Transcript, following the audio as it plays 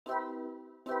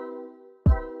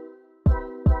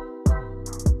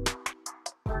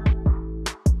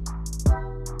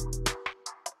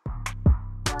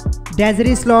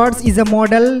Desiree Schlotz is a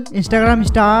model, Instagram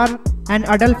star, and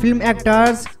adult film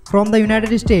actor from the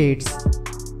United States.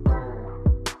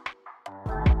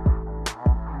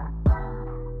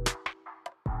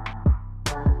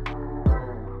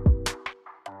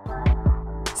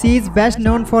 She is best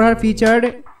known for her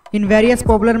featured in various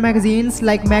popular magazines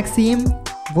like Maxim,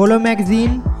 Volo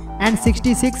magazine, and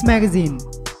 66 magazine.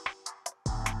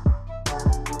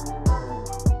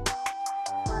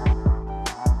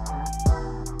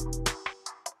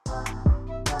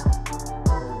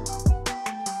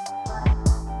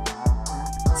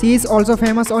 She is also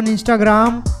famous on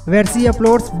Instagram, where she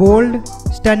uploads bold,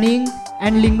 stunning,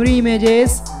 and lingering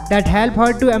images that help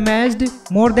her to amass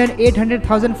more than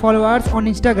 800,000 followers on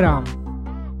Instagram.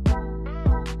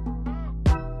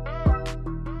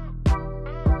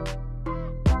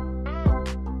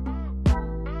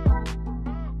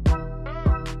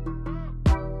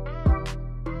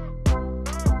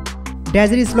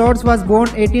 Desiree Schlotz was born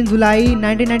 18 July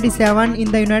 1997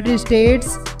 in the United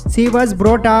States. She was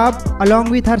brought up along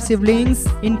with her siblings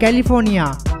in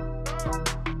California.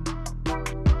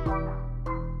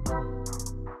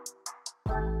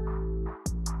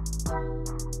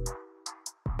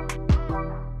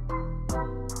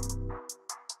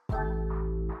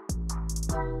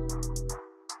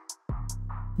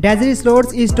 Desiree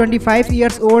Schlotz is 25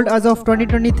 years old as of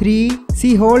 2023.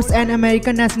 She holds an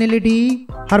American nationality.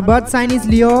 Her birth sign is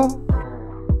Leo.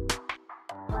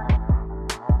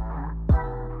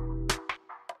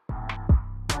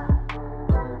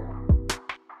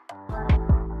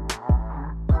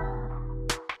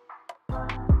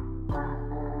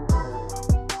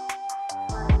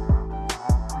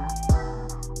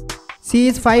 She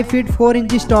is 5 feet 4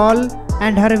 inches tall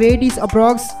and her weight is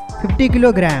approx 50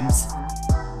 kilograms.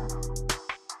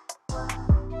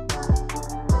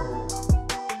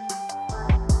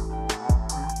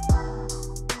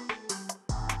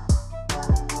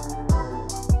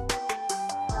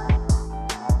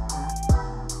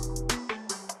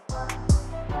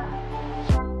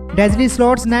 Desiree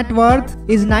Schlotz's net worth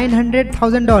is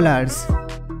 $900,000.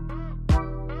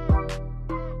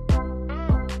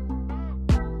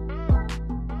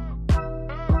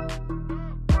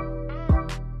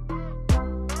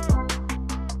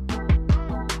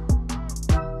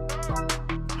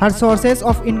 Her sources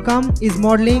of income is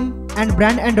modeling and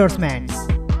brand endorsements.